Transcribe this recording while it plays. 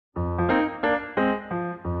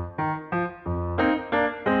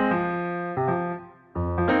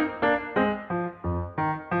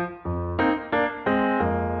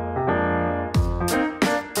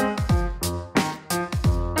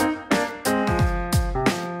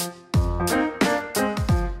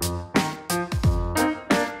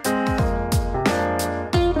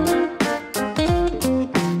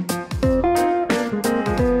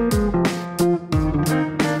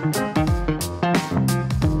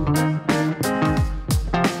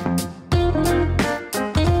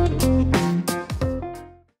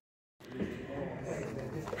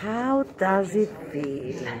does it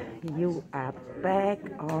feel? You are back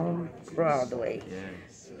on Broadway.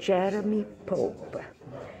 Yes. Jeremy Pope,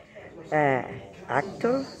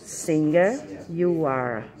 actor, singer. You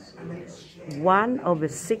are one of the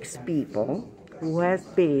 6 people who has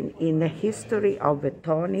been in the history of the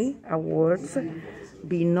Tony Awards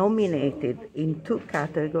be nominated in 2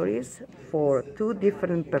 categories for 2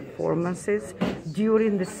 different performances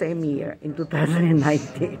during the same year, in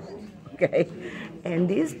 2019. Okay? And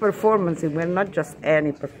these performances were not just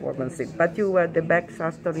any performances, but you were the best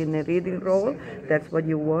actor in a leading role. That's what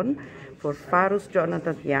you won for Farus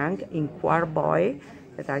Jonathan Young in Choir Boy,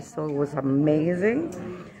 that I saw was amazing.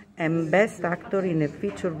 And best actor in a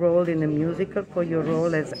feature role in a musical for your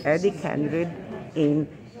role as Eddie Kendrick in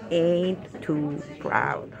Ain't Too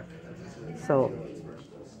Proud. So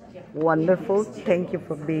wonderful. Thank you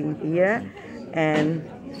for being here. And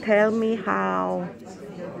tell me how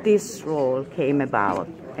this role came about.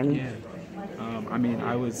 And yeah. I mean,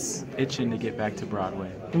 I was itching to get back to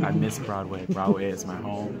Broadway. I miss Broadway. Broadway is my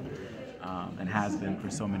home and has been for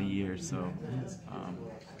so many years. So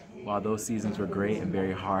while those seasons were great and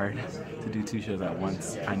very hard to do 2 shows at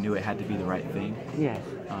once, I knew it had to be the right thing. yes.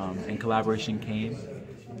 And collaboration came.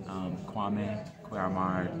 KWAME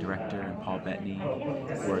KWEI-ARMAH director and BETTANY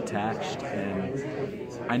were attached,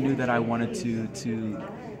 and I knew that I wanted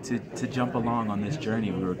to jump along on this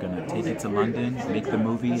journey. We were going to take it to London, make the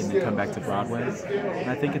movie, and then come back to Broadway. And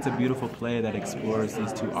I think it's a beautiful play that explores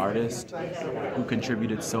these 2 artists who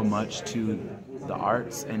contributed so much to the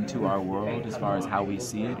arts and to our world as far as how we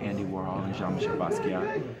see it, Andy Warhol and Michel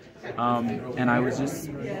Basquiat. And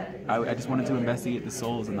I just wanted to investigate the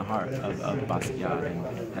souls and the heart of Basquiat,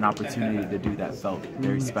 and an opportunity to do that felt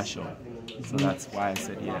very special. So that's why I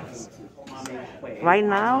said yes. Right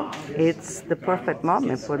now, it's the perfect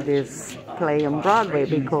moment for this play on Broadway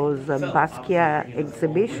because the Basquiat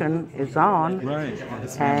exhibition is on, right.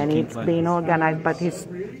 And it's being organized by his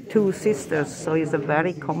 2 sisters, so it's a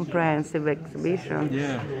very comprehensive exhibition.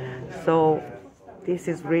 Yeah. So this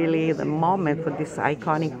is really the moment for these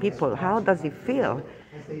iconic people. How does it feel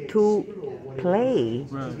to play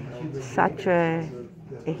such a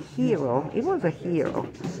hero? He was a hero,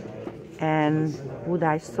 and who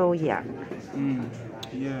died so young.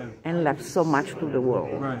 Yeah. And left so much to the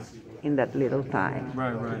world in that little time.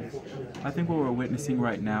 Right. I think what we're witnessing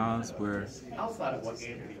right now is where,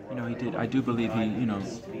 I do believe he,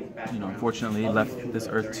 unfortunately he left this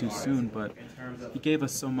earth too soon, but he gave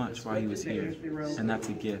us so much while he was here, and that's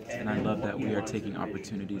a gift. And I love that we are taking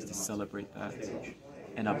opportunities to celebrate that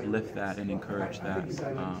and uplift that and encourage that,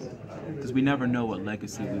 because we never know what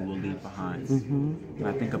legacy we will leave behind. And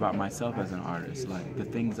I think about myself as an artist, like the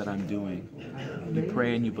things that I'm doing. You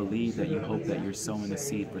pray and you believe that you hope that you're sowing a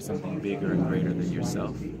seed for something bigger and greater than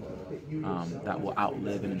yourself, that will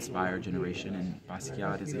outlive and inspire a generation. And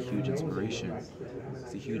Basquiat is a huge inspiration.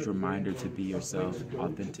 It's a huge reminder to be yourself,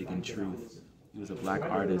 authentic and truth. He was a Black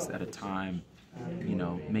artist at a time,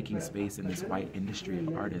 making space in this white industry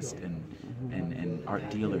of artists and art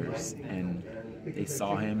dealers, and they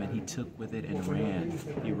saw him and he took with it and ran.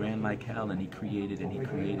 He ran like hell, and he created and he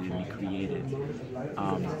created and he created.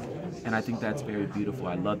 And I think that's very beautiful.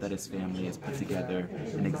 I love that his family has put together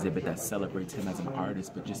an exhibit that celebrates him as an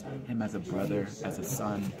artist, but just him as a brother, as a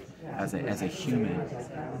son, as a human.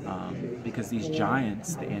 Because these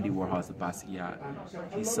giants, the Andy Warhols, the Basquiat,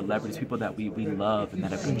 these celebrities, people that we love and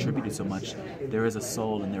that have contributed so much, there is a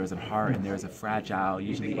soul and there is a heart and there is a fragile,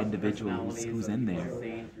 usually individual who's in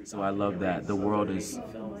there. So I love that the world is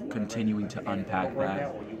continuing to unpack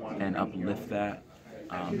that and uplift that.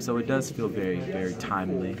 So it does feel very, very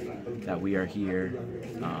timely that we are here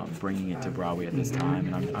bringing it to Broadway at this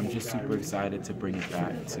time, and I'm just super excited to bring it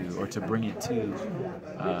back to bring it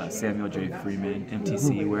to Samuel J. Friedman,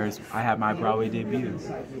 MTC, whereas I had my Broadway debut,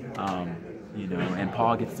 and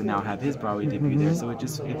Paul gets to now have his Broadway debut there, so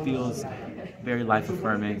it feels very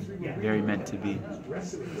life-affirming, very meant to be.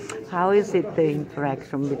 How is it the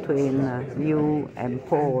interaction between you and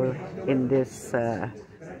Paul in this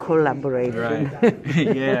collaboration?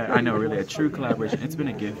 Right. Yeah, I know, really, a true collaboration. It's been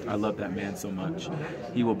a gift. I love that man so much.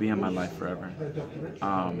 He will be in my life forever.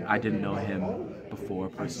 I didn't know him before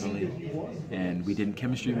personally, and we didn't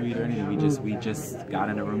chemistry read or anything. We just got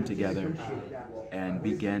in a room together and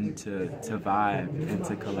began to vibe and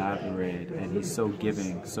to collaborate, and he's so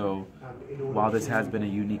giving. So while this has been a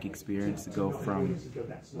unique experience to go from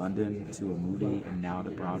London to a movie and now to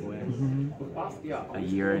Broadway, a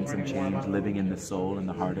year and some change, living in the soul and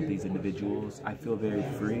the heart of these individuals, I feel very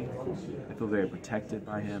free. I feel very protected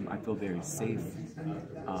by him. I feel very safe.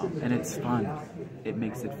 And it's fun. It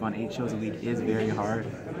makes it fun. 8 shows a week is very hard.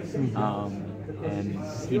 and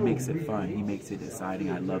he makes it fun. He makes it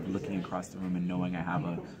exciting. I love looking across the room and knowing I have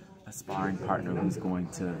a sparring partner who's going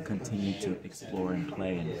to continue to explore and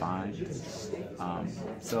play and find.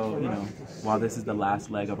 So, you know, while this is the last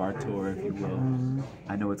leg of our tour, if you will,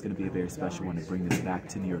 I know it's going to be a very special one to bring this back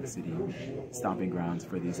to New York City, stomping grounds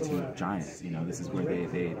for these two giants. You know, this is where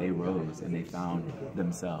they rose and they found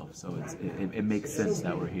themselves. So it makes sense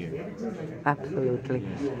that we're here. Absolutely.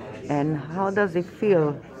 And how does it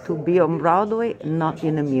feel to be on Broadway, not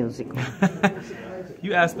in a musical?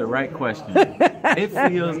 You asked the right question. It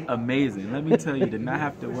feels amazing. Let me tell you, to not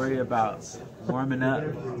have to worry about warming up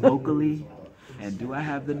vocally, and do I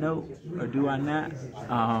have the note or do I not?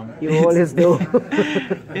 You always do.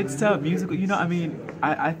 It's tough. Musical, you know, I mean,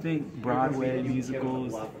 I think Broadway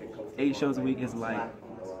musicals, 8 shows a week is like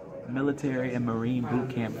military and Marine boot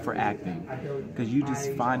camp for acting, because you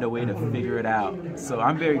just find a way to figure it out. So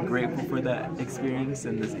I'm very grateful for that experience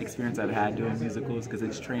and this experience I've had doing musicals, because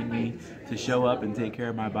it's trained me to show up and take care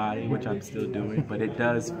of my body, which I'm still doing, but it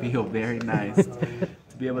does feel very nice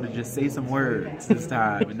to be able to just say some words this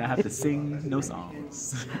time and not have to sing no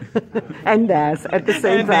songs. And dance at the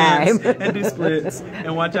same time. And do splits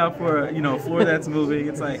and watch out for, you know, a floor that's moving.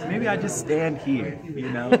 It's like, maybe I just stand here, you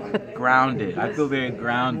know, grounded. I feel very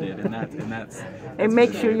grounded, and that's and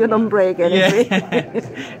make sure you don't break anything.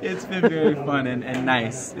 Yeah. It's been very fun and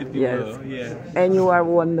nice, if you will. Yeah. And you are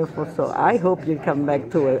wonderful. So I hope you come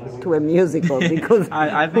back to a musical, because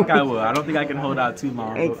I think I will. I don't think I can hold out too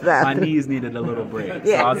long. Exactly. My knees needed a little break,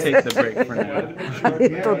 yes. so I'll take the break for now.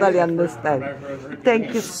 I totally understand.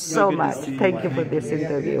 Thank you so much. Thank you for this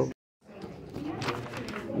interview.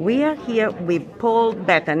 We are here with Paul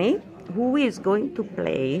Bettany, who is going to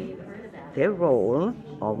play the role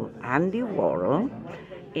of Andy Warhol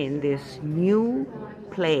in this new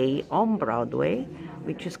play on Broadway,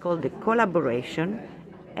 which is called The Collaboration,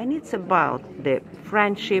 and it's about the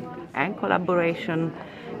friendship and collaboration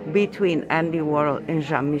between Andy Warhol and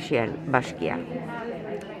Jean-Michel Basquiat.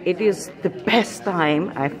 It is the best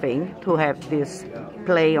time, I think, to have this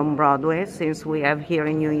play on Broadway, since we have here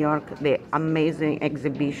in New York the amazing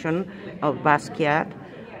exhibition of Basquiat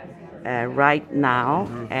right now,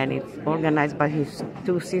 and it's organized by his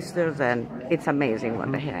 2 sisters, and it's amazing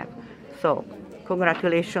what they have. So,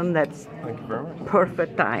 congratulations, that's Thank you very much.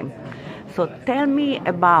 Perfect time. So tell me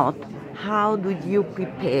about, how do you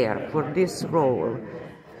prepare for this role?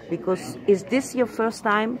 Because is this your first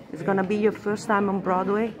time? It's going to be your first time on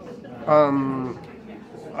Broadway?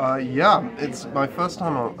 Yeah, it's my first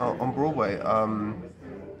time on Broadway.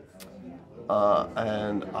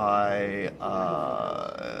 And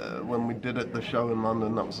when we did the show in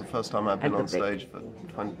London, that was the first time I've been on stage for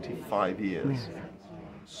 25 years. Yeah.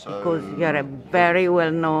 So, because you're a very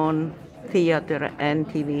well-known theater and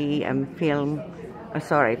TV and film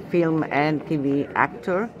and TV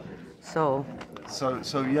actor. So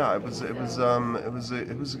yeah, it was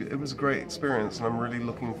a great experience, and I'm really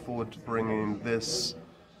looking forward to bringing this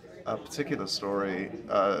particular story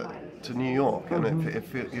to New York, and it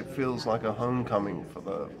feels like a homecoming for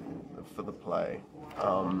the play.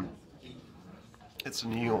 It's a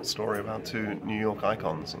New York story about 2 New York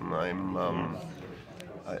icons, and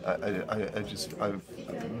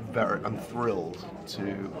I'm thrilled to.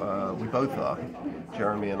 We both are,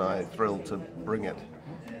 Jeremy and I, thrilled to bring it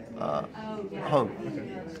home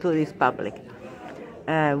to this public.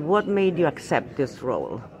 What made you accept this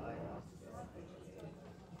role?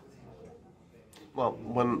 Well,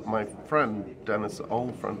 when my friend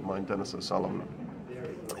old friend of mine, Dennis O'Sullivan,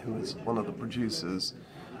 who is one of the producers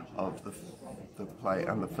of the play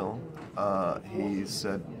and the film, he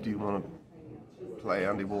said, "Do you want to play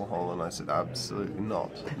Andy Warhol?" And I said, "Absolutely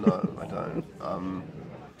not. No, I don't.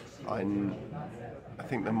 I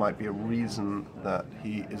think there might be a reason that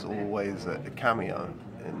he is always a cameo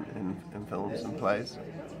in films and plays."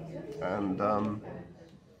 And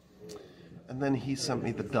then he sent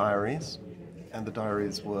me the diaries, and the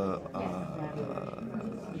diaries were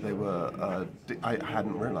I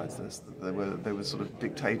hadn't realized this, that they were sort of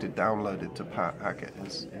dictated, downloaded to Pat Hackett,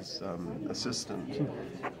 his assistant,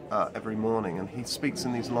 every morning, and he speaks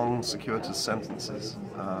in these long, circuitous sentences,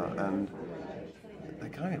 and they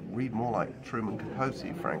kind of read more like Truman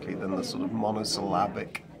Capote, frankly, than the sort of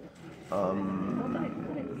monosyllabic,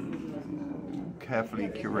 carefully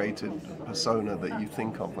curated persona that you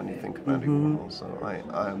think of when you think of Andy Warhol. So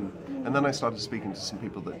and then I started speaking to some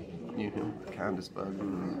people that knew him, Candice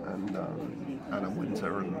Bergen and Anna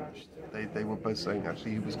Winter, and they were both saying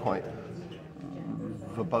actually he was quite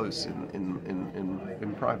verbose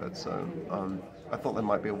in private. So I thought there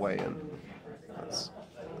might be a way in.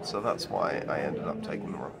 So that's why I ended up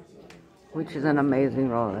taking the role. which is an amazing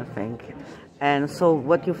role, I think. And so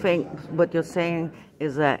what you're saying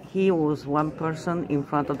is that he was one person in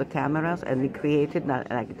front of the cameras and he created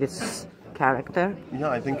like this character? Yeah,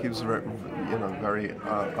 I think he was very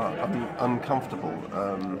uncomfortable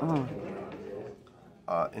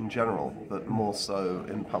in general, but more so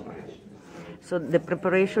in public. So the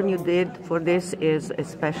preparation you did for this is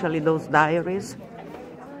especially those diaries?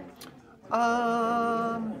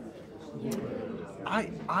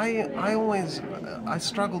 I always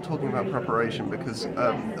struggle talking about preparation because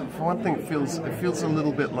for one thing it feels a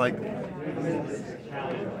little bit like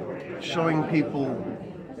showing people,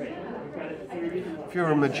 if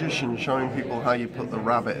you're a magician, showing people how you put the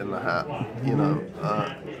rabbit in the hat, you know.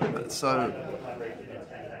 So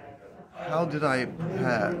how did I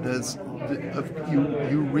prepare?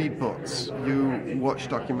 You read books, you watch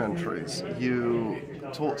documentaries, you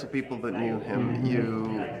talk to people that knew him,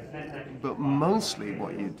 but mostly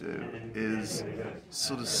what you do is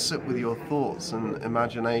sort of sit with your thoughts and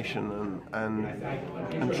imagination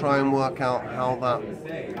and try and work out how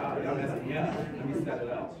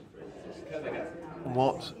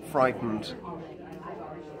what frightened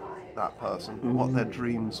that person, what their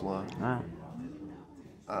dreams were.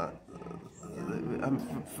 And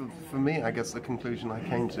for me, I guess the conclusion I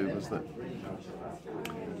came to was that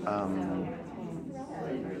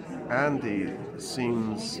Andy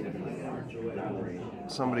seems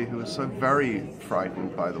somebody who is so very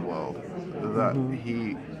frightened by the world that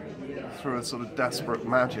he, through a sort of desperate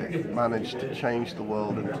magic, managed to change the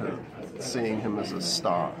world into seeing him as a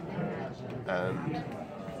star. And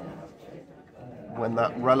when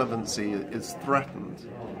that relevancy is threatened,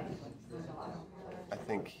 I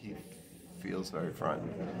think he feels very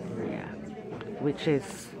frightened. Yeah, which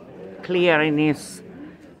is clear in his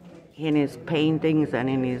paintings and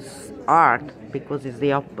in his art, because it's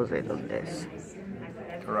the opposite of this.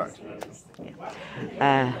 Correct.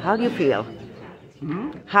 Yeah. How do you feel?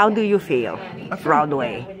 How do you feel?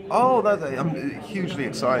 Broadway. Oh, I'm hugely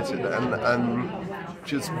excited and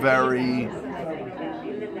just very.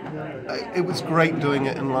 It was great doing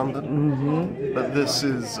it in London, but this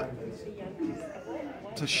is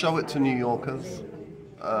to show it to New Yorkers.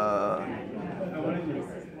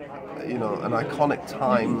 You know, an iconic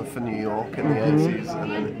time for New York in the 80s,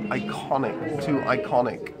 and two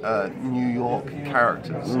iconic New York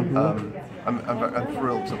characters. I'm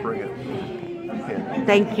thrilled to bring it here.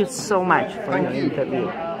 Thank you so much for the interview,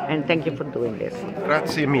 and thank you for doing this.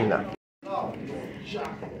 Grazie mille.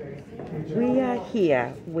 We are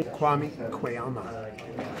here with KWAME KWEI-ARMAH,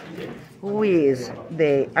 who is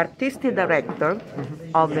the artistic director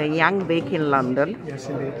of the Young in London. Yes,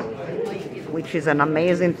 indeed. Which is an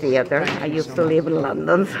amazing theater. I used to live in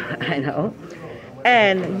London, I know.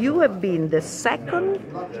 And you have been the second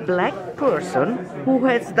black person who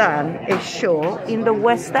has done a show in the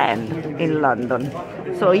West End in London.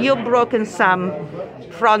 So you've broken some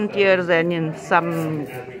frontiers and in some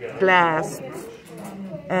glass.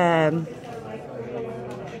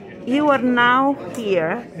 You are now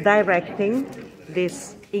here directing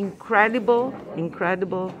this incredible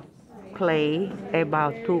play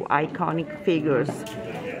about two iconic figures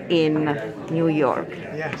in New York.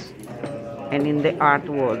 Yes. And in the art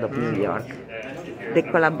world of New York. The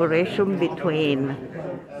collaboration between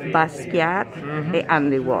Basquiat and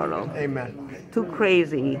Andy Warhol. Amen. Two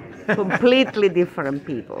crazy, completely different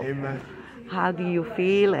people. Amen. How do you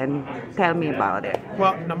feel, and tell me about it?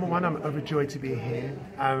 Well, number one, I'm overjoyed to be here.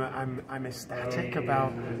 I'm ecstatic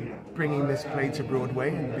about bringing this play to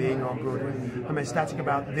Broadway and being on Broadway. I'm ecstatic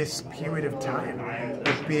about this period of time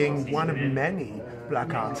of being one of many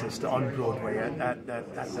black artists on Broadway at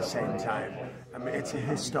the same time. I mean, it's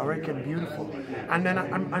historic and beautiful. And then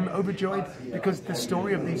I'm overjoyed because the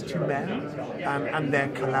story of these two men and their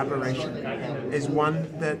collaboration is one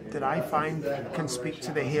that I find can speak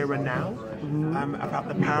to the here and now, about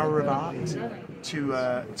the power of art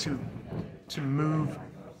to move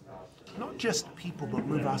not just people, but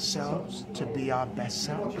move ourselves to be our best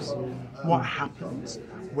selves. What happens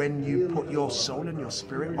when you put your soul and your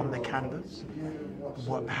spirit on the canvas?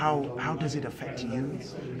 How does it affect you?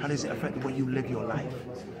 How does it affect the way you live your life?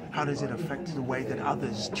 How does it affect the way that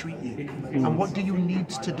others treat you? And what do you need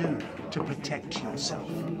to do to protect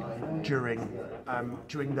yourself during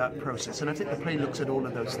that process? And I think the play looks at all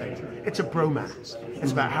of those things. It's a bromance.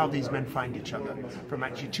 It's about how these men find each other, from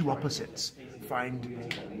actually two opposites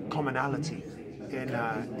find commonality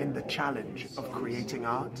in the challenge of creating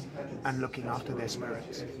art and looking after their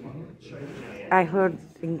spirits. I heard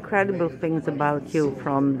incredible things about you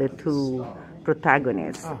from the two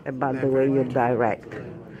protagonists, about the way you direct.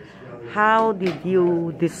 How did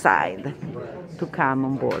you decide to come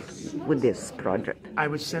on board with this project? I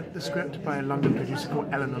was sent the script by a London producer called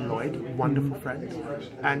Eleanor Lloyd, wonderful friend,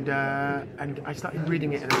 and I started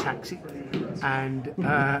reading it in a taxi, and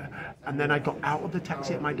then I got out of the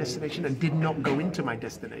taxi at my destination and did not go into my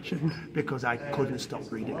destination because I couldn't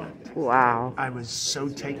stop reading it. Wow. I was so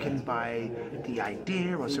taken by the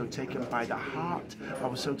idea, I was so taken by the heart, I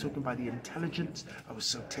was so taken by the intelligence, I was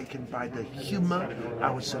so taken by the humor, I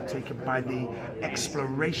was so taken by the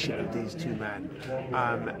exploration of these two men.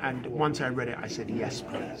 And once I read it, I said, yes,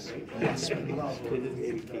 please. Yes,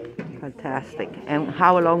 please. Fantastic. And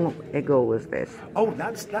how long ago was this? Oh,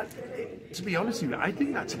 that. To be honest with you, I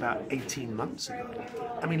think that's about 18 months ago.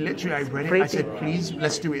 I mean, literally, I read it. I said, please,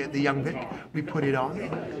 let's do it at the Young Vic. We put it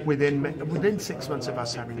on within 6 months of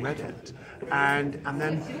us having read it, and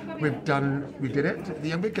then we did it at the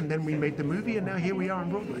Young Vic, and then we made the movie, and now here we are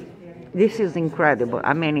on Broadway. This is incredible.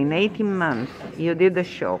 I mean, in 18 months, you did the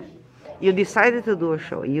show. You decided to do a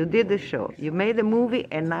show. You did the show. You made a movie,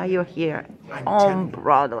 and now you're here on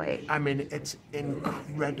Broadway. I mean, it's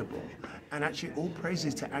incredible. And actually, all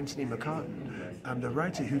praises to Anthony McCARTEN, the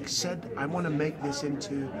writer, who said, I want to make this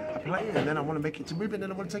into a play, and then I want to make it to movie, and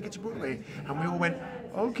then I want to take it to Broadway. And we all went,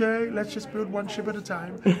 okay, let's just build one ship at a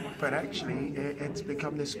time. But actually, it's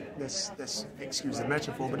become this, excuse the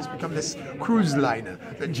metaphor, but it's become this cruise liner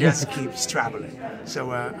that just keeps traveling.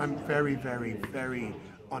 So I'm very, very, very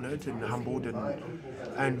honored and humbled, and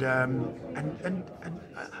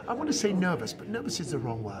I want to say nervous, but nervous is the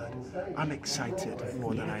wrong word. I'm excited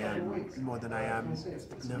more than I am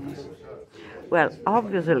nervous. Well,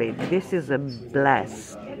 obviously, this is a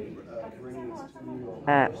blessed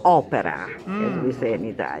opera, as we say in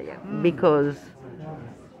Italian, because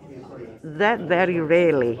that very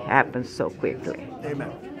rarely happens so quickly.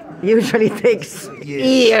 Amen. Usually takes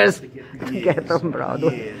years to get on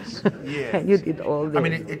Broadway. Years. And you did all this. I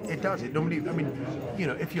mean, it does. It normally, I mean, you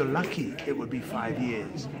know, if you're lucky, it would be 5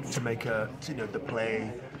 years to make the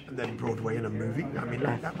play and then Broadway and a movie. I mean,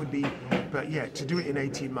 that would be, but yeah, to do it in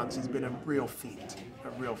 18 months has been a real feat.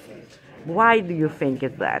 A real feat. Why do you think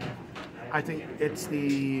it's that? I think it's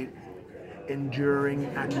the enduring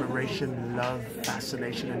admiration, love,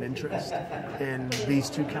 fascination, and interest in these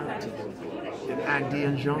two characters, in Andy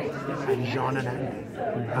and Joung, and Jean and Andy,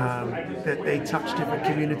 that they touch different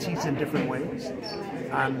communities in different ways,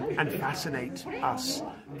 and fascinate us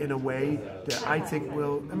in a way that I think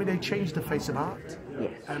will, I mean, they change the face of art,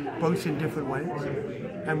 both in different ways,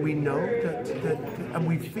 and we know that and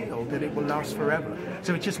we feel that it will last forever.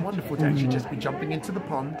 So it's just wonderful to actually just be jumping into the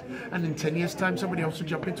pond, and in 10 years' time somebody else will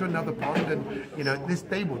jump into another pond, and you know,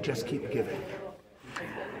 they will just keep giving.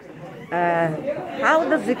 How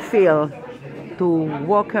does it feel to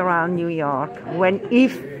walk around New York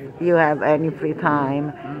if you have any free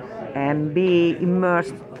time, and be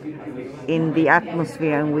immersed in the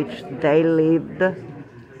atmosphere in which they lived?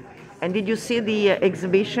 And did you see the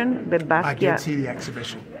exhibition, the Basquiat? I did see the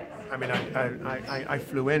exhibition. I mean, I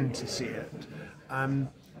flew in to see it.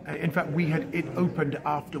 In fact, it opened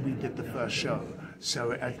after we did the first show.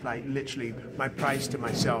 So, like, literally, my prize to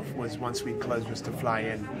myself was, once we closed, was to fly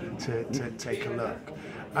in to take a look.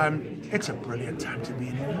 It's a brilliant time to be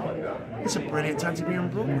in New York. It's a brilliant time to be on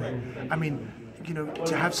Broadway. I mean, you know,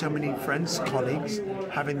 to have so many friends, colleagues,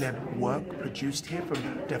 having their work produced here, from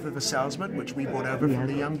Death of a Salesman, which we brought over from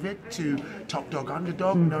the Young Vic, to Top Dog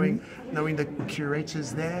Underdog, knowing the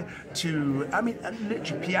curators there, to, I mean,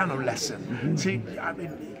 literally piano lesson, to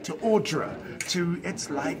Audra, it's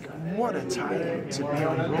like, what a time to be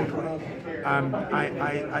on Broadway.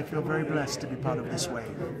 I feel very blessed to be part of this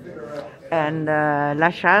wave. And La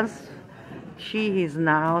Chance, she is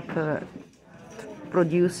now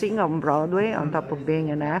producing on Broadway on top of being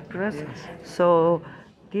an actress. So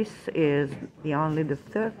this is the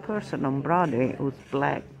third person on Broadway who's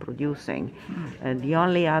black producing. The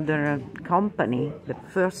only other company, the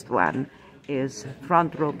first one, is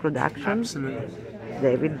Front Row Productions. Absolutely.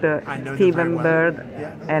 David Bird, Stephen Bird,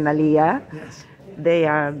 and Aliyah. Yes. They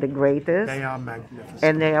are the greatest. They are magnificent.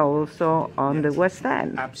 And they are also on the West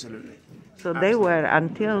End. Absolutely. So they were,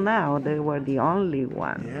 until now, they were the only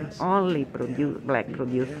one, only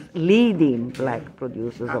leading black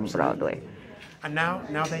producers on Broadway. And now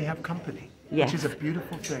they have company, which is a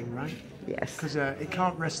beautiful thing, right? Yes. Because it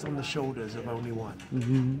can't rest on the shoulders of only one.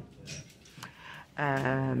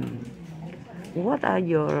 What are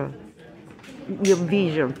your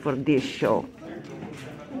vision for this show?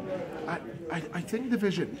 I think the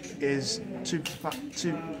vision is to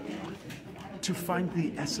find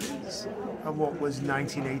the essence of what was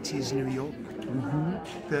 1980s New York,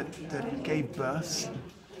 that gave birth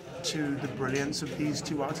to the brilliance of these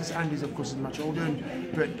two artists. Andy's, of course, is much older,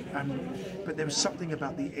 but there was something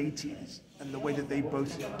about the 80s and the way that they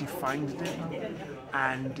both defined it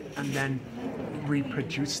and then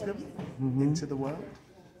reproduced them into the world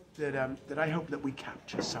that I hope that we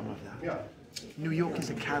capture some of that. New York is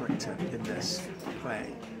a character in this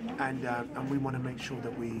play, and we want to make sure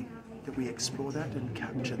that we explore that and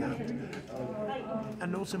capture that.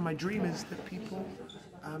 And also my dream is that people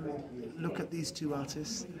look at these two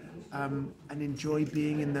artists and enjoy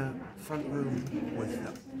being in the front room with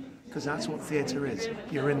them, because that's what theatre is.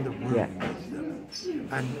 You're in the room with them.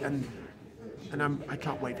 And I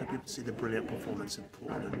can't wait for people to see the brilliant performance of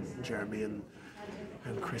Paul and Jeremy and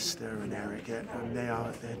KRYSTA and ERIK, and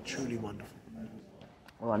they're truly wonderful.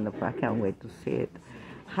 Wonderful! I can't wait to see it.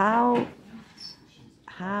 How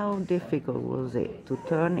difficult was it to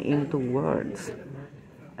turn into words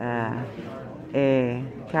a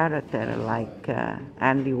character like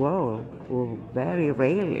Andy Warhol, who very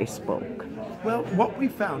rarely spoke? Well, what we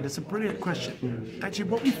found is a brilliant question. Actually,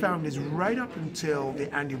 what we found is right up until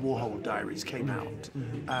the Andy Warhol diaries came out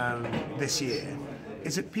this year,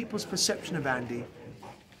 is that people's perception of Andy,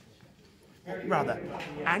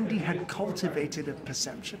 Andy had cultivated a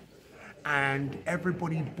perception, and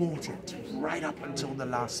everybody bought it right up until the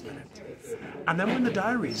last minute. And then when the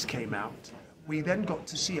diaries came out, we then got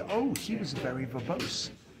to see, oh, he was very verbose.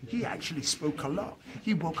 He actually spoke a lot.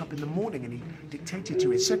 He woke up in the morning and he dictated to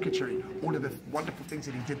his secretary all of the wonderful things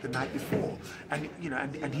that he did the night before. And,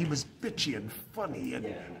 and he was bitchy and funny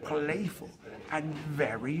and playful and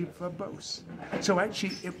very verbose. So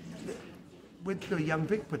actually, with the Young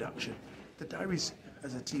Vic production, the diaries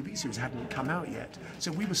as a TV series hadn't come out yet.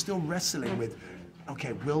 So we were still wrestling with,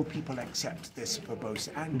 okay, will people accept this verbose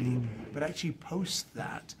Andy? But actually post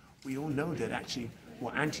that, we all know that actually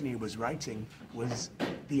what Anthony was writing was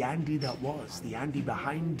the Andy that was, the Andy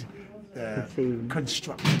behind the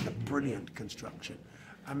construction, the brilliant construction.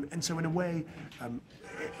 And so in a way,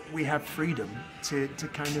 we have freedom to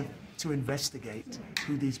investigate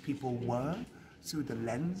who these people were through the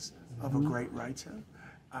lens of a great writer.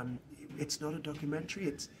 It's not a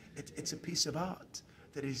documentary, it's a piece of art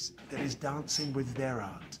that is dancing with their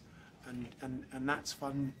art. And that's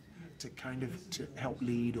fun to to help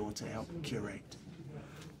lead or to help curate.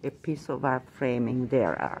 A piece of art framing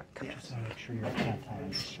their art. Yes. Make sure your time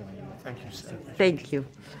is showing. Thank you, sir. Thank you.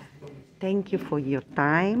 Thank you for your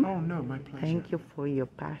time. Oh no, my pleasure. Thank you for your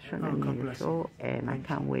passion and God your bless show, and I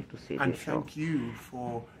can't wait to see And the show. thank you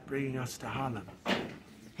for bringing us to Harlem.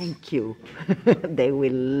 Thank you. They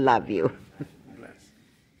will love you. Bless.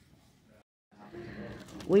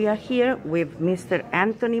 We are here with Mr.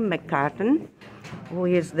 Anthony McCARTEN, who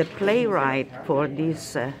is the playwright for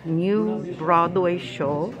this new Broadway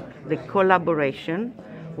show, The Collaboration,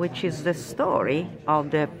 which is the story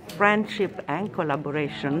of the friendship and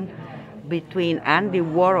collaboration between Andy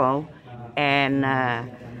Warhol and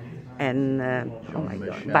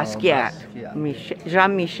Basquiat,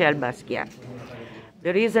 Jean-Michel Basquiat.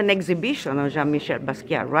 There is an exhibition of Jean-Michel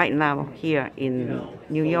Basquiat right now here in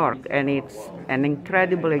New York, and it's an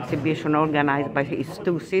incredible exhibition organized by his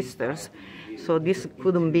two sisters. So this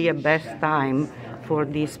couldn't be a best time for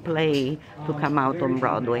this play to come out on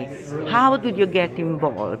Broadway. How did you get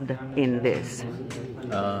involved in this?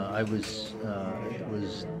 It was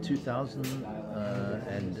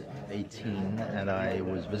 2018, and I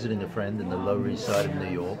was visiting a friend in the Lower East Side of New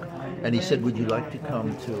York, and he said, would you like to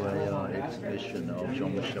come to an exhibition of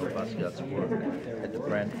Jean-Michel Basquiat's work at the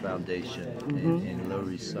Brand Foundation in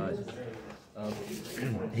Lower East Side?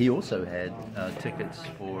 He also had tickets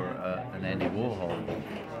for an Andy Warhol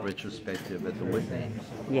retrospective at the Whitney.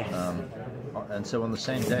 Yes. And so on the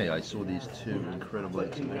same day, I saw these two incredible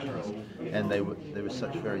exhibitions, and they were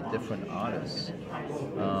such very different artists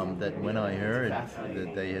that when I heard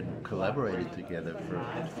that they had collaborated together for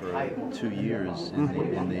 2 years in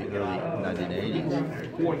the early 1980s,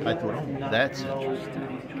 I thought, oh, that's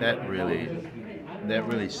interesting. That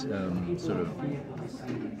really sort of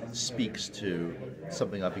speaks to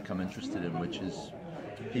something I've become interested in, which is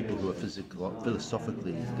people who are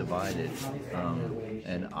philosophically divided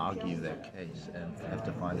and argue their case and have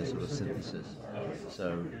to find a sort of synthesis.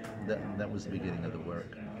 So that was the beginning of the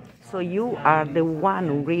work. So you are the one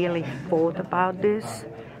who really thought about this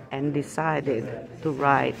and decided to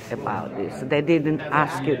write about this. They didn't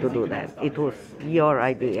ask you to do that. It was your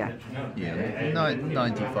idea. Yeah,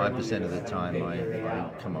 95% of the time I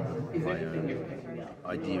come up with my own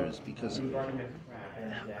ideas, because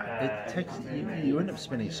it takes you end up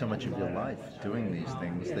spending so much of your life doing these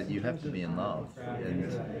things that you have to be in love,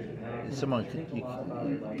 and someone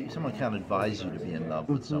can't advise you to be in love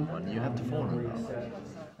with someone. You have to fall in love,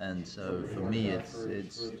 And so for me,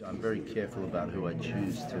 I'm very careful about who I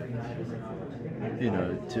choose to,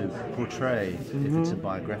 to portray if it's a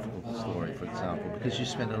biographical story, for example, because you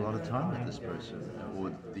spend a lot of time with this person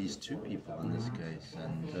or these two people in this case,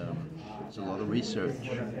 and there's a lot of research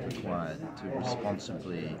required to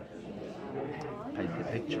responsibly paint the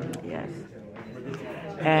picture. Yes.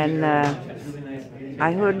 And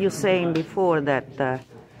I heard you saying before that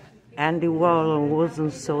Andy Warhol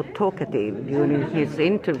wasn't so talkative during his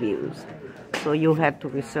interviews, so you had to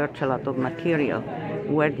research a lot of material.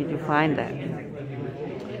 Where did you find that?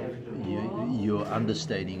 You're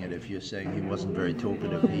understating it if you're saying he wasn't very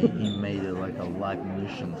talkative. He made it like a life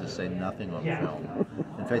mission to say nothing on film.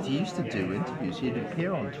 In fact, he used to do interviews. He'd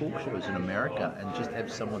appear on talk shows in America and just have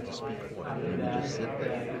someone to speak for him, and he would just sit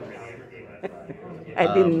there. I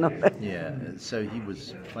didn't know that. Yeah, so he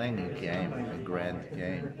was playing a game, a grand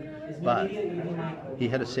game. But he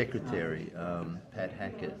had a secretary, Pat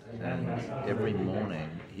Hackett, and every morning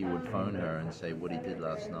he would phone her and say what he did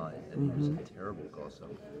last night. And he was a terrible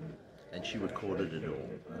gossip. And she recorded it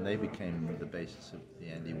all. And they became the basis of the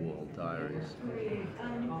Andy Warhol diaries.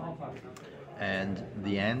 And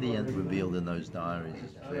the Andy revealed in those diaries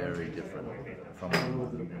is very different from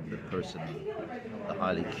the person, the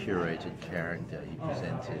highly curated character he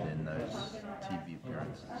presented in those TV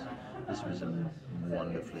appearances. This was a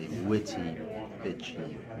wonderfully witty,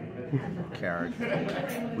 bitchy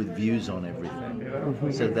character with views on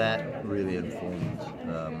everything. So that really informed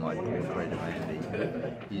my portrait of Andy.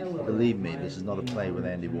 Believe me, this is not a play with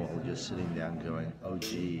Andy Warhol just sitting down going, oh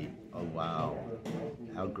gee, oh wow,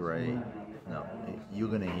 how great. No, you're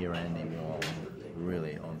going to hear Andy Warhol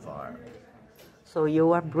really on fire. So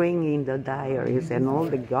you are bringing the diaries and all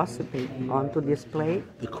the gossiping onto display?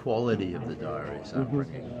 The quality of the diaries I'm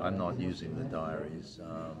bringing. I'm not using the diaries.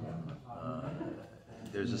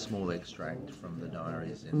 There's a small extract from the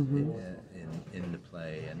diaries in the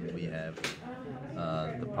play, and we have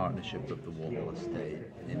the partnership of the Warhol estate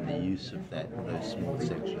in the use of those small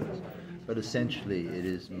sections. But essentially, it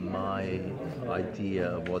is my idea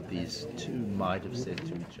of what these two might have said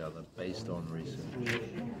to each other based on research.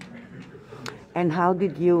 And how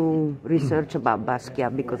did you research about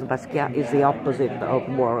Basquiat? Because Basquiat is the opposite of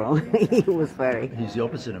Warhol. He's the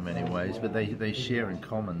opposite in many ways, but they share in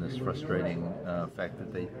common this frustrating fact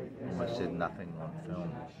that they almost said nothing on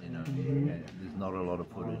film. There's not a lot of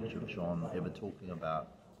footage of John ever talking about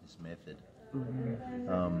his method.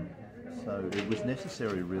 So it was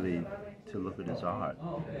necessary really to look at his art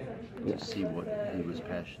to see what he was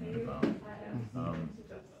passionate about.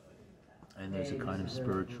 And there's a kind of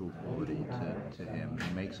spiritual quality to him.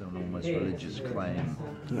 He makes an almost religious claim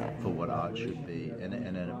for what art should be, and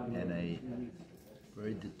a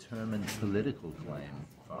very determined political claim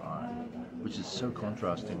for art, which is so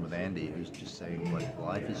contrasting with Andy, who's just saying, like,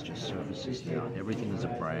 life is just services now. Everything is a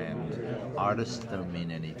brand. Artists don't mean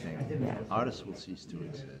anything. Artists will cease to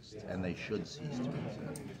exist, and they should cease to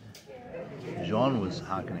exist. John was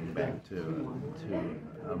hearkening back to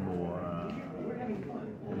a more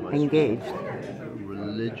engaged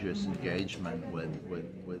religious engagement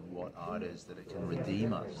with what art is, that it can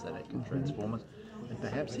redeem us, that it can transform us, and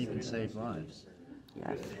perhaps even save lives.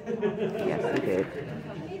 Yes, it is.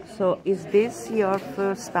 So is this your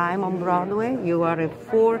first time on Broadway? You are a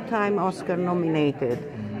 4-time Oscar nominated,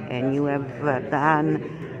 and you have done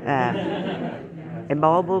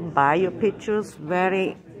above all bio pictures,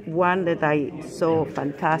 one that I saw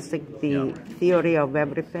fantastic, the Theory of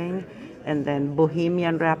Everything, and then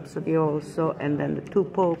Bohemian Rhapsody also, and then the Two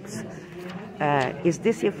Popes. Is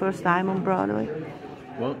this your first time on Broadway?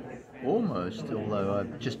 Well, almost, although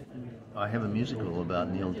I have a musical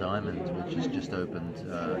about Neil Diamond, which has just opened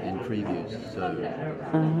in previews. So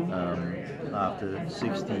after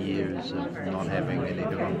 60 years of not having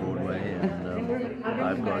anything on Broadway, and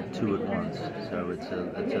I've got 2 at once. So it's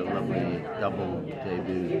a lovely double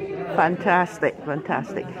debut. Fantastic.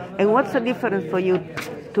 And what's the difference for you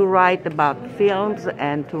to write about films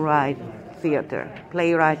and to write theater?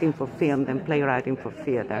 Playwriting for film and playwriting for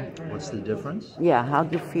theater. What's the difference? Yeah, how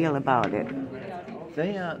do you feel about it?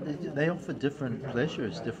 They offer different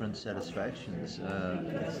pleasures, different satisfactions.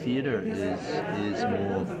 Theater is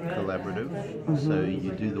more collaborative, so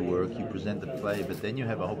you do the work, you present the play, but then you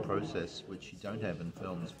have a whole process which you don't have in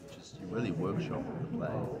films, which is you really workshop the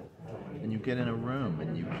play, and you get in a room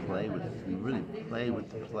and you really play with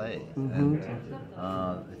the play. And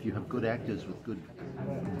if you have good actors with good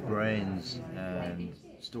brains and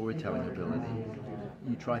storytelling ability,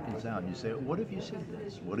 you try things out and you say, what if you said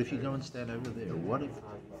this? What if you go and stand over there? What if,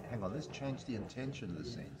 hang on, let's change the intention of the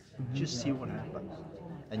scene. Just see what happens.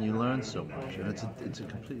 And you learn so much, and it's a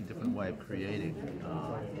completely different way of creating.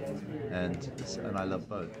 And I love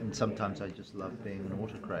both. And sometimes I just love being an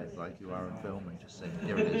autocrat like you are in film and just saying,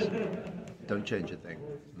 here it is. Don't change a thing.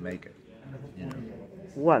 Make it. You know.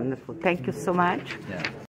 Wonderful. Thank you so much. Yeah.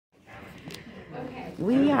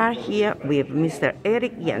 We are here with Mr.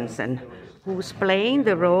 ERIK Jensen, who's playing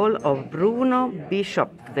the role of Bruno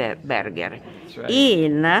Bischofberger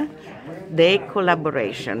in The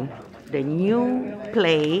Collaboration, the new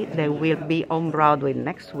play that will be on Broadway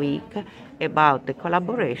next week about the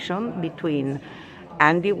collaboration between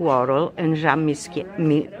Andy Warhol and Jean-Michel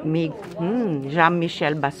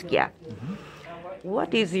Basquiat.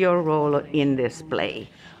 What is your role in this play?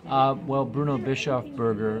 Well, Bruno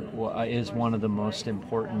Bischofberger is one of the most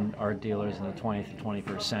important art dealers in the 20th and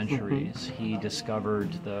 21st centuries. He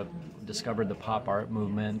discovered the pop art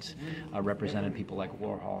movement, represented people like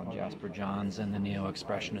Warhol and Jasper Johns, and the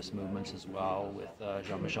neo-expressionist movements as well, with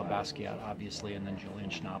Jean-Michel Basquiat, obviously, and then Julian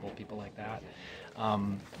Schnabel, people like that.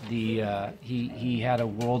 He had a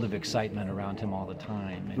world of excitement around him all the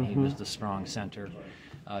time, and he was the strong center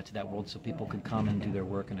to that world, so people could come and do their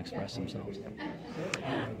work and express themselves.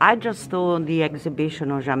 I just saw the exhibition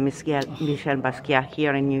of Jean-Michel Basquiat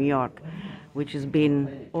here in New York, which has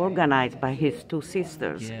been organized by his two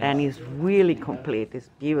sisters, and is really complete. It's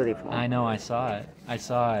beautiful. I know, I saw it.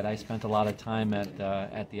 I spent a lot of time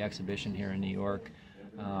at the exhibition here in New York.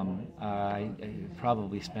 I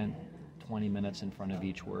probably spent 20 minutes in front of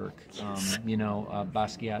each work. You know,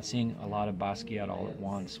 Basquiat, seeing a lot of Basquiat all at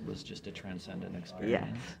once was just a transcendent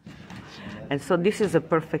experience. Yes. And so this is a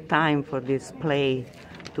perfect time for this play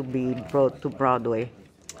to be brought to Broadway.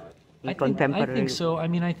 I think so. I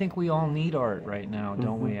mean, I think we all need art right now,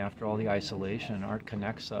 don't we? After all the isolation, art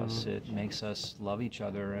connects us. It makes us love each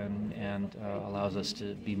other and allows us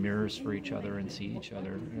to be mirrors for each other and see each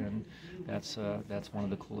other. And that's one of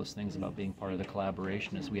the coolest things about being part of the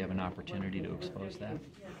collaboration, is we have an opportunity to expose that.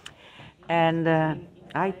 And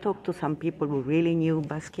I talked to some people who really knew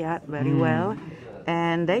Basquiat very well,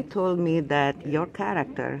 and they told me that your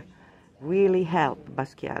character really helped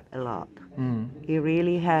Basquiat a lot. He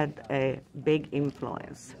really had a big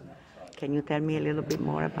influence. Can you tell me a little bit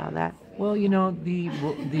more about that? Well, you know,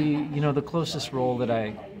 the closest role that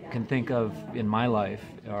I can think of in my life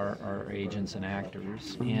are agents and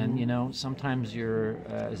actors. And you know, sometimes you're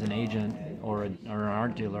as an agent or an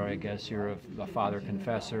art dealer, I guess you're a father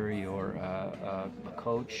confessor, you're a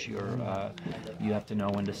coach, you have to know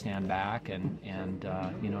when to stand back and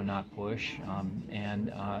you know, not push.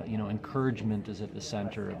 You know, encouragement is at the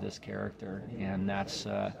center of this character, and that's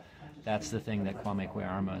the thing that KWAME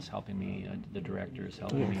KWEI-ARMAH is helping me, the director is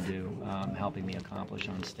helping me do, helping me accomplish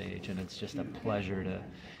on stage. And it's just a pleasure to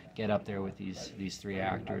get up there with these three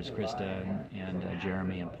actors, KRYSTA and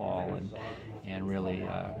Jeremy and Paul, and really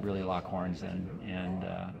lock horns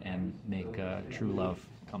and make true love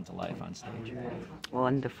come to life on stage.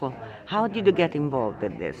 Wonderful. How did you get involved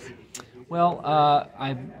in this? Well,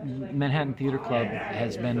 Manhattan Theater Club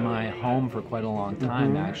has been my home for quite a long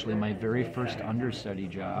time, actually. My very first understudy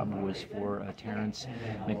job was for a Terrence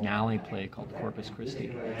McNally play called Corpus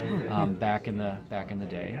Christi, back in the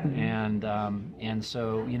day. And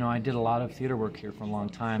so, you know, I did a lot of theater work here for a long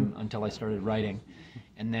time until I started writing.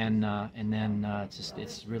 And then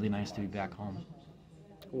it's really nice to be back home.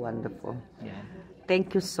 Wonderful. Yeah.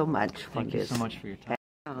 Thank you so much for this. Thank you so much for your time.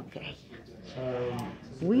 Okay.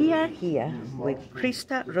 We are here with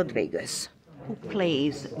KRYSTA Rodriguez, who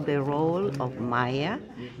plays the role of Maya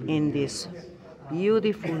in this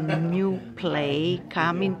beautiful new play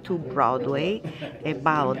coming to Broadway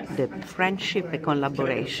about the friendship and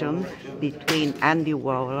collaboration between Andy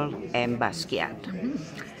Warhol and Basquiat.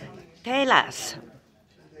 Tell us,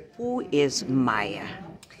 who is Maya?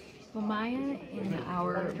 Well, Maya, in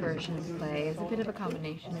our version of the play, is a bit of a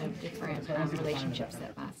combination of different relationships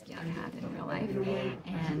that Basquiat had in real life.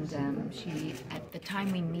 And she, at the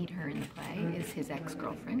time we meet her in the play, is his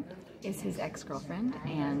ex-girlfriend.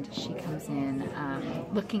 And she comes in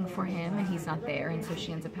looking for him, and he's not there. And so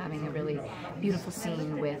she ends up having a really beautiful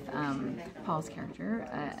scene with Paul's character,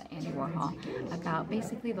 Andy Warhol, about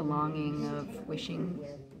basically the longing of wishing,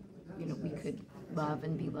 you know, we could love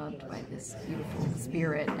and be loved by this beautiful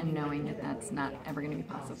spirit, and knowing that that's not ever going to be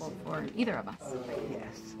possible for either of us.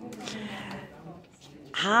 Yes.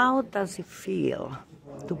 How does it feel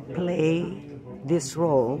to play this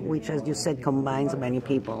role, which, as you said, combines many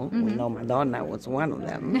people? We know Madonna was one of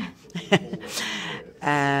them.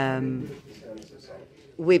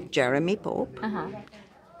 With Jeremy Pope,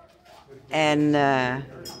 And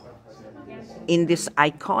in this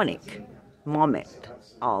iconic moment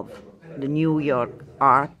of the New York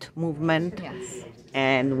art movement, Yes.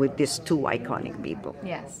 and with these two iconic people.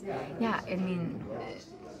 Yes. Yeah, I mean,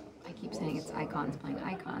 I keep saying it's icons playing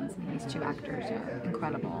icons, and these two actors are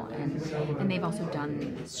incredible. And they've also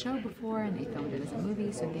done this show before, and they filmed it as a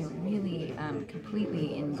movie, so they're really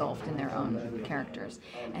completely engulfed in their own characters.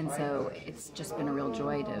 And so it's just been a real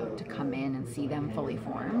joy to come in and see them fully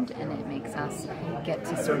formed, and it makes us get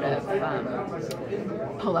to sort of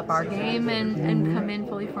pull up our game and come in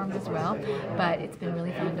fully formed as well. But it's been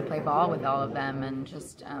really fun to play ball with all of them and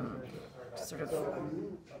just sort of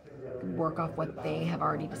work off what they have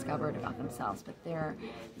already discovered about themselves. But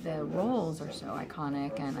the roles are so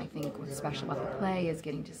iconic, and I think what's special about the play is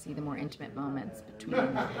getting to see the more intimate moments between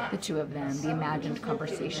the two of them, the imagined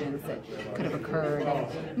conversations that could have occurred,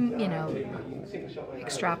 and, you know,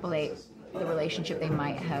 extrapolate the relationship they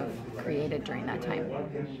might have created during that time.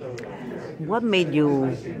 What made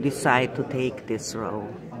you decide to take this role?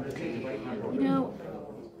 You know,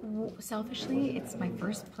 selfishly, it's my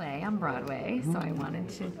first play on Broadway, so I wanted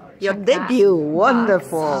to Your check that debut, box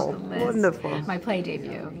wonderful, off the list. wonderful. My play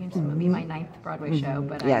debut. It will be my 9th Broadway show,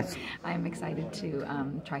 but Yes. I'm excited to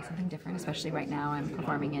try something different, especially right now I'm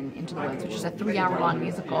performing in Into the Woods, which is a 3-hour-long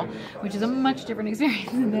musical, which is a much different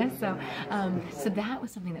experience than this. So, so that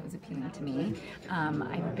was something that was appealing to me.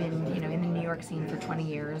 I've been, you know, in the New York scene for 20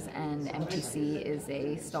 years, and MTC is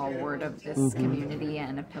a stalwart of this community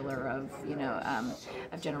and a pillar of, you know,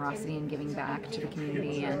 of generosity and giving back to the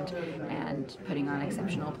community and putting on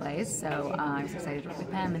exceptional plays. So I was excited to work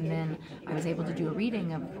with them, and then I was able to do a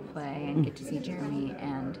reading of the play and get to see Jeremy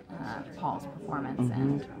and Paul's performance,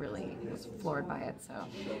 and really was floored by it. So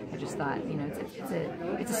I just thought, you know,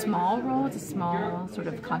 it's a small role, it's a small sort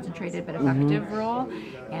of concentrated but effective role,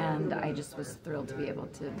 and I just was thrilled to be able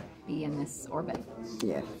to be in this orbit.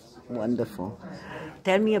 Yes, wonderful.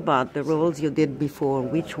 Tell me about the roles you did before.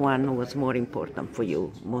 Which one was more important for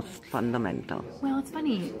you, most fundamental? Well, it's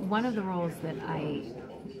funny. One of the roles that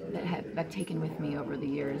I've taken with me over the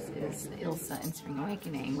years is Ilsa in Spring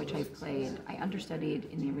Awakening, which I understudied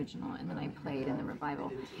in the original, and then I played in the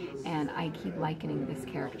revival. And I keep likening this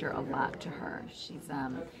character a lot to her. She's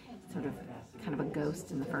sort of kind of a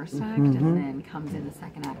ghost in the first act, and then comes in the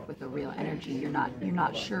second act with a real energy. You're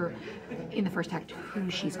not sure in the first act who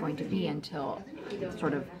she's going to be until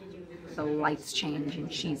sort of the lights change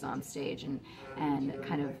and she's on stage, and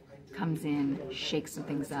kind of comes in, shakes some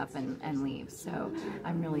things up, and leaves. So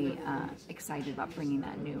I'm really excited about bringing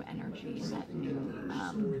that new energy and that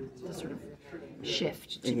new sort of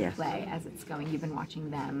shift to the play as it's going. You've been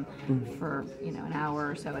watching them for, you know, an hour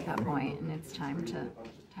or so at that point, and it's time to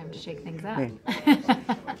shake things up.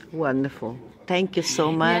 Wonderful. Thank you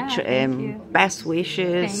so much, and best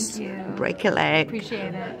wishes. Thank you. Break a leg.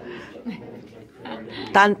 Appreciate it.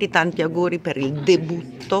 Tanti auguri per il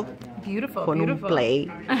debutto con un Beautiful. play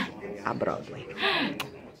a Broadway.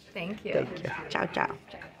 Thank you. Thank you. Ciao ciao.